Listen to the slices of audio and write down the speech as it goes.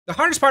The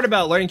hardest part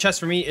about learning chess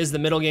for me is the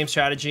middle game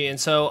strategy, and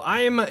so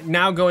I am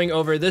now going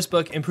over this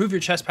book, Improve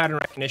Your Chess Pattern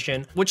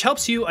Recognition, which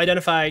helps you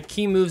identify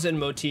key moves and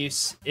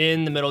motifs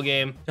in the middle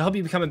game to help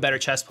you become a better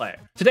chess player.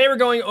 Today we're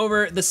going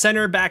over the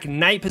center back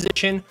knight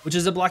position, which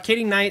is a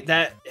blockading knight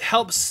that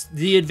helps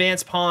the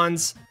advanced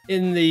pawns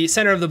in the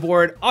center of the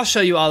board. I'll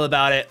show you all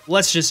about it.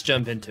 Let's just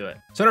jump into it.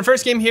 So in our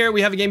first game here,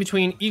 we have a game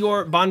between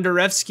Igor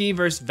Bondarevsky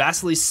versus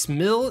Vasily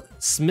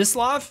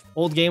Smyslov.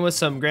 Old game with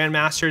some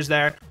grandmasters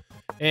there.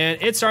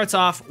 And it starts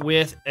off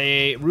with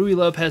a Ruy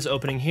Lopez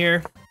opening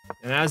here.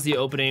 And as the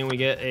opening, we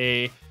get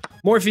a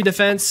Morphy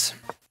defense.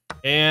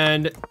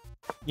 And,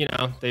 you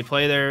know, they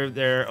play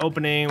their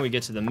opening. We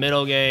get to the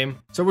middle game.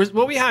 So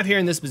what we have here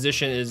in this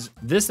position is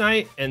this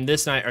knight and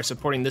this knight are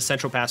supporting this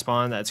central pass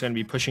pawn that's going to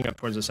be pushing up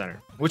towards the center,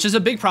 which is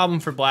a big problem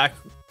for black,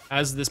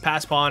 as this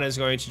pass pawn is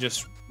going to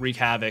just wreak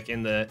havoc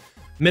in the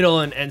middle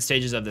and end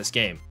stages of this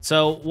game.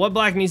 So what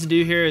black needs to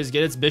do here is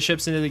get its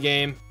bishops into the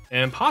game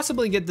and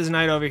possibly get this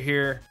knight over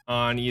here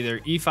on either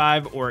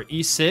e5 or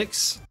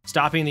e6,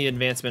 stopping the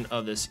advancement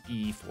of this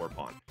e4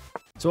 pawn.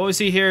 So what we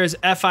see here is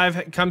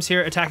f5 comes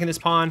here attacking this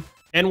pawn,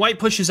 and white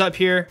pushes up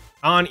here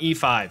on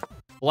e5.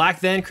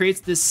 Black then creates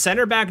this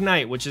center back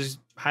knight, which is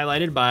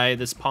highlighted by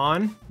this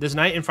pawn, this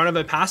knight in front of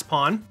a passed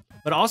pawn,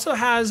 but also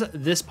has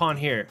this pawn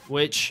here,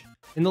 which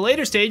in the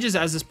later stages,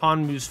 as this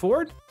pawn moves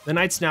forward, the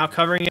knight's now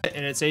covering it,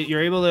 and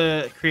you're able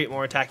to create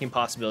more attacking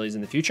possibilities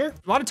in the future.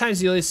 A lot of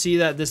times you'll see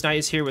that this knight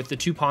is here with the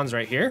two pawns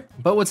right here.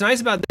 But what's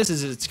nice about this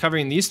is it's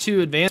covering these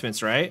two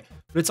advancements, right?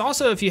 But it's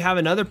also, if you have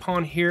another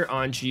pawn here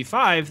on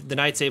g5, the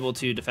knight's able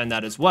to defend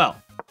that as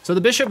well. So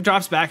the bishop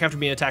drops back after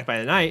being attacked by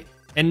the knight.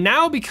 And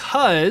now,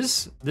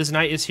 because this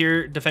knight is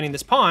here defending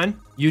this pawn,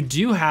 you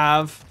do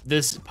have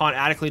this pawn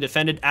adequately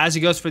defended as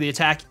he goes for the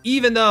attack,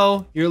 even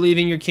though you're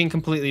leaving your king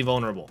completely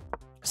vulnerable.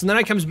 So the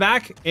knight comes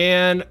back,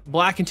 and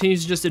black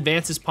continues to just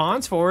advance his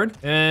pawns forward,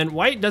 and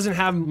white doesn't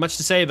have much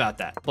to say about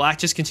that. Black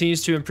just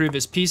continues to improve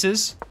his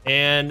pieces,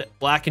 and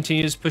black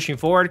continues pushing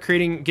forward,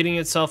 getting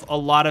itself a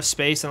lot of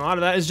space, and a lot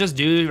of that is just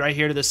due right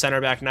here to the center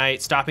back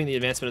knight, stopping the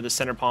advancement of the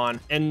center pawn,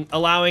 and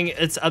allowing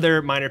its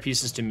other minor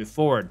pieces to move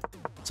forward.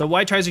 So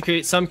white tries to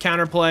create some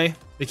counterplay.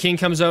 The king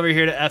comes over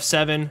here to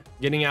f7,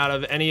 getting out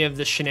of any of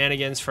the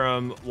shenanigans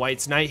from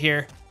white's knight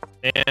here,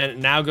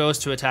 and now goes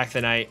to attack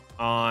the knight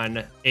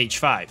on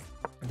h5.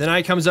 The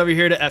knight comes over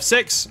here to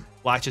f6.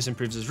 Black just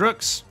improves his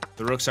rooks.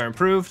 The rooks are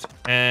improved,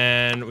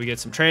 and we get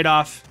some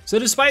trade-off. So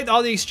despite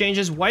all the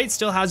exchanges, white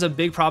still has a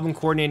big problem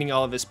coordinating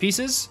all of his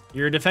pieces.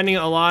 You're defending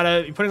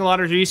you're putting a lot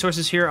of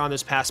resources here on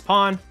this passed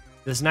pawn.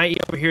 This knight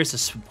over here is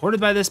supported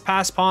by this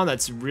passed pawn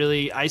that's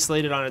really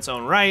isolated on its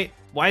own right.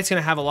 White's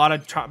going to have a lot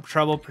of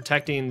trouble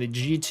protecting the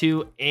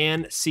g2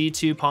 and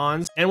c2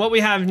 pawns. And what we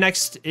have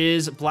next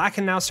is black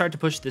can now start to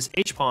push this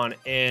h pawn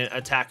and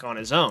attack on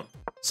his own.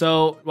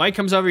 So white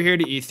comes over here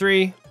to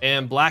e3,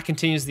 and black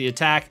continues the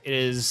attack. It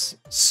is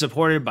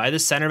supported by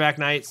this center back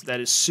knight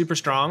that is super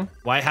strong.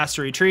 White has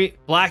to retreat.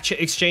 Black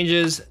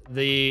exchanges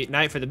the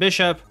knight for the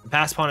bishop. The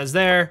passed pawn is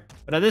there.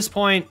 But at this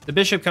point, the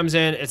bishop comes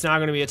in. It's now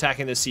going to be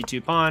attacking this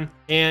c2 pawn.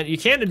 And you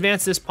can't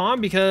advance this pawn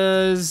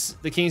because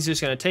the king's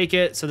just going to take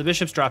it. So the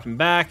bishop's dropping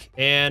back.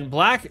 And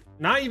black,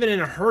 not even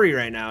in a hurry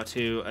right now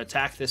to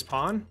attack this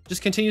pawn,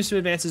 just continues to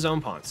advance his own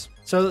pawns.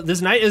 So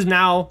this knight is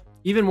now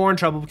even more in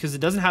trouble because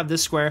it doesn't have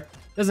this square,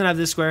 doesn't have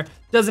this square,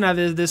 doesn't have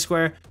this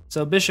square.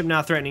 So bishop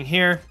now threatening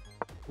here.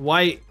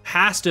 White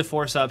has to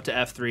force up to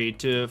f3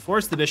 to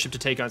force the bishop to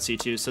take on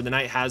c2. So the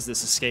knight has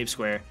this escape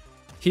square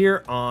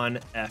here on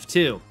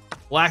f2.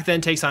 Black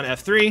then takes on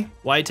f3,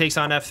 white takes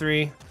on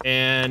f3,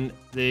 and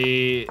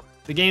the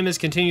game is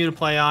continuing to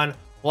play on.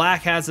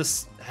 Black has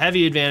this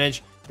heavy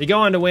advantage. They go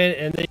on to win,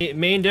 and the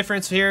main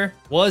difference here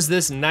was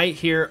this knight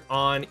here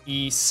on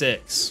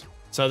e6.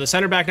 So the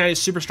center back knight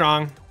is super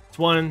strong. It's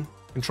one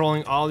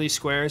controlling all these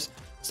squares,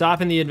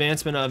 stopping the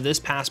advancement of this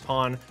passed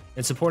pawn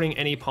and supporting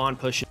any pawn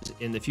pushes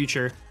in the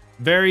future.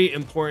 Very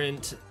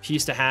important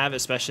piece to have,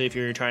 especially if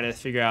you're trying to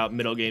figure out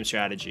middle game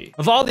strategy.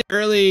 Of all the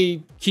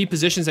early key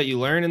positions that you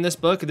learn in this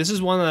book, this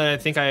is one that I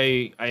think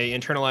I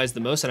internalized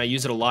the most, and I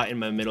use it a lot in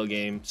my middle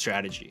game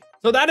strategy.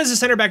 So that is the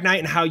center back knight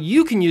and how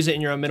you can use it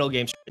in your own middle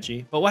game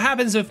strategy. But what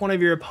happens if one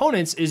of your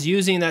opponents is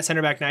using that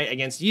center back knight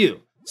against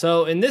you?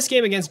 So in this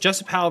game against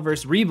Justin Powell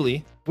versus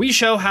Rebley, we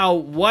show how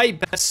white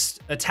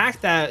best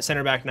attacked that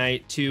center back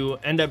knight to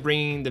end up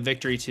bringing the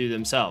victory to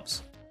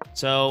themselves.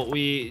 So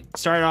we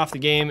started off the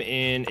game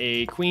in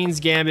a Queen's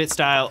Gambit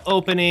style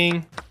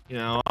opening, you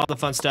know, all the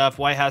fun stuff.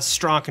 White has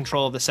strong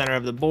control of the center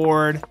of the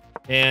board,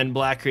 and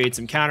black creates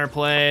some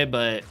counterplay,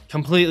 but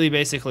completely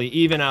basically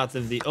even out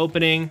of the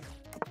opening.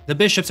 The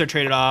bishops are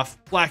traded off.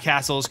 Black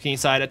castles,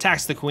 kingside,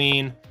 attacks the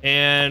queen,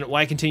 and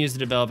white continues to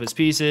develop his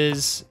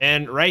pieces.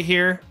 And right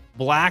here,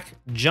 black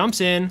jumps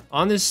in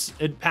on this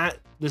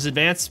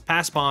advanced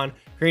pass pawn,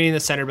 creating the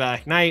center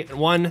back knight, and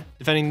one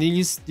defending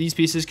these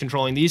pieces,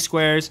 controlling these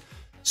squares.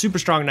 Super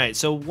strong knight.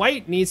 So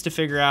white needs to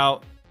figure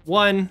out,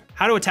 one,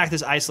 how to attack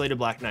this isolated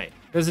black knight,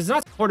 because it's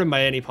not supported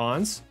by any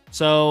pawns.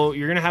 So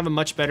you're going to have a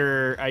much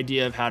better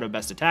idea of how to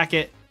best attack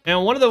it.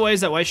 And one of the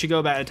ways that white should go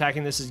about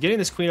attacking this is getting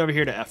this queen over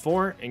here to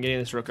f4 and getting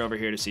this rook over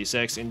here to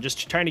c6 and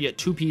just trying to get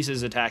 2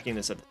 pieces attacking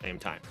this at the same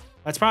time.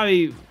 That's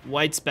probably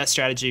white's best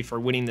strategy for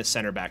winning this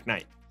center back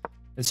knight.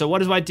 And so what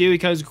does white do? He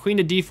goes queen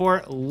to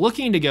d4,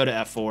 looking to go to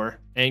f4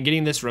 and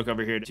getting this rook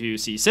over here to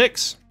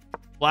c6.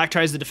 Black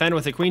tries to defend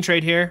with a queen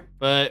trade here,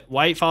 but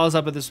white follows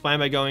up with this plan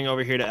by going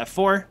over here to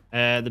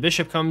f4. The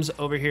bishop comes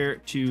over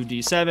here to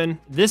d7.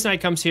 This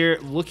knight comes here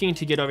looking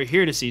to get over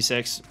here to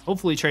c6,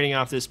 hopefully trading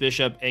off this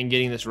bishop and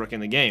getting this rook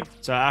in the game.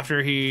 So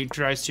after he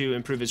tries to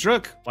improve his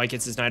rook, white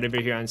gets his knight over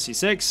here on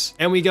c6.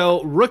 And we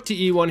go rook to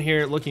e1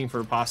 here, looking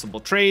for possible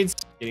trades.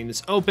 Getting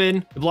this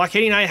open. The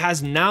blockading knight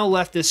has now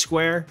left this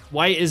square.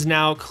 White is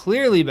now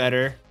clearly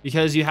better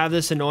because you have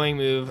this annoying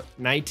move,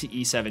 knight to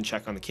e7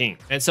 check on the king.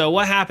 And so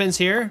what happens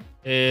here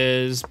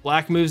is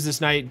black moves this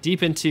knight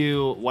deep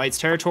into white's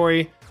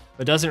territory,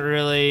 but doesn't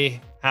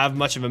really have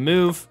much of a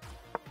move.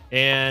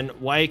 And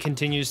white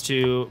continues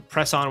to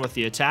press on with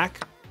the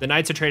attack. The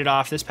knights are traded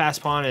off. This pass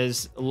pawn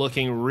is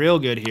looking real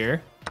good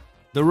here.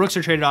 The rooks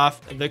are traded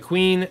off. The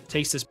queen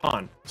takes this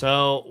pawn.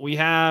 So we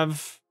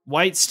have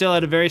white still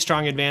at a very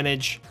strong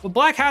advantage, but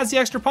black has the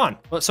extra pawn.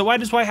 So why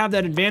does white have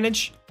that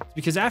advantage?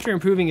 Because after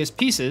improving his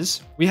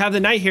pieces, we have the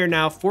knight here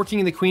now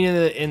forking the queen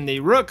in the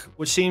rook,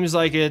 which seems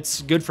like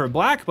it's good for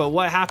black. But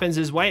what happens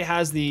is white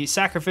has the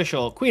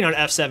sacrificial queen on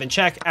f7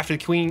 check. After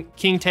the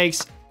king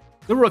takes,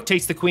 the rook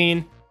takes the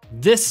queen.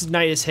 This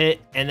knight is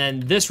hit, and then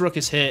this rook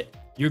is hit.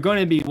 You're going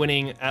to be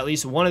winning at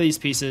least one of these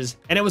pieces.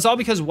 And it was all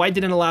because white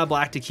didn't allow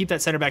black to keep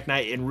that center back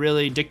knight and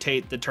really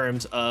dictate the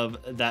terms of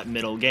that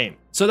middle game.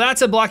 So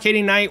that's a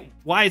blockading knight,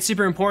 why it's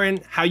super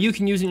important, how you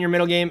can use it in your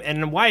middle game,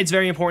 and why it's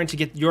very important to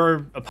get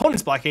your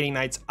opponent's blockading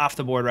knights off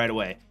the board right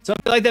away. So if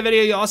you like that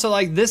video, you also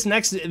like this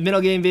next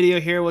middle game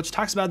video here, which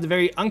talks about the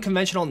very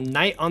unconventional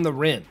knight on the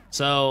rim.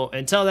 So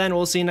until then,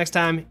 we'll see you next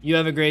time. You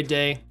have a great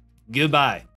day. Goodbye.